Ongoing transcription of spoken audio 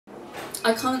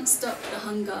I can't stop the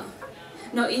hunger.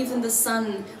 Not even the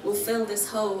sun will fill this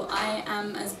hole. I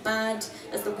am as bad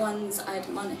as the ones I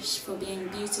admonish for being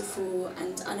beautiful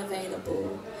and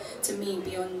unavailable to me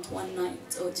beyond one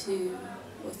night or two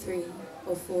or three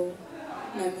or four,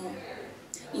 no more.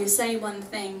 You say one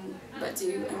thing, but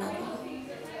do another.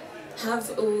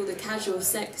 Have all the casual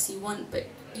sex you want, but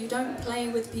you don't play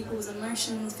with people's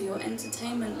emotions for your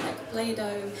entertainment like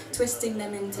Play-Doh, twisting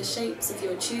them into shapes of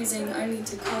your choosing, only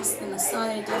to cast them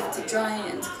aside, left to dry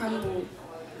and crumble.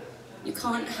 You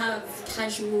can't have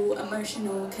casual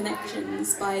emotional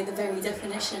connections by the very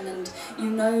definition, and you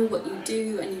know what you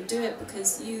do, and you do it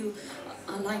because you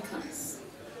are like us.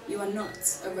 You are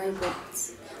not a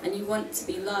robot, and you want to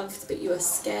be loved, but you are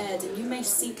scared, and you may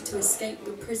seek to escape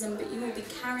the prison, but you will be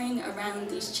carrying around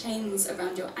these chains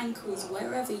around your ankles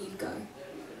wherever you go.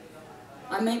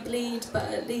 I may bleed, but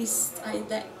at least I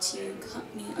let you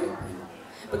cut me open,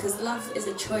 because love is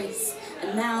a choice,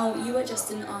 and now you are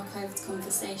just an archived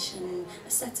conversation, a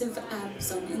set of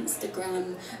abs on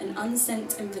Instagram, an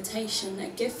unsent invitation, a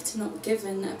gift not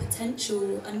given, a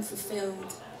potential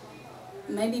unfulfilled.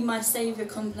 Maybe my saviour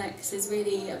complex is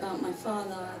really about my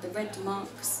father, the red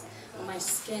marks on my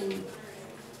skin,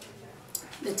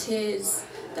 the tears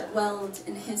that welled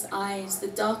in his eyes, the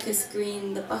darkest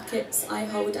green, the buckets I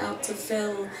hold out to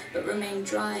fill but remain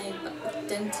dry but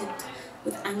dented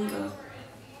with anger.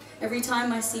 Every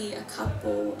time I see a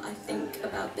couple, I think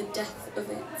about the death of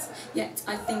it, yet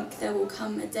I think there will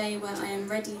come a day where I am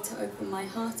ready to open my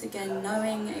heart again,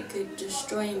 knowing it could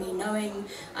destroy me, knowing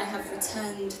I have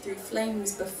returned through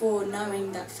flames before,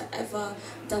 knowing that forever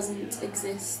doesn't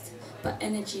exist, but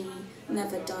energy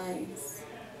never dies.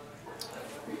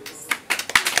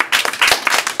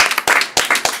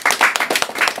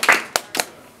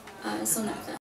 Sonata.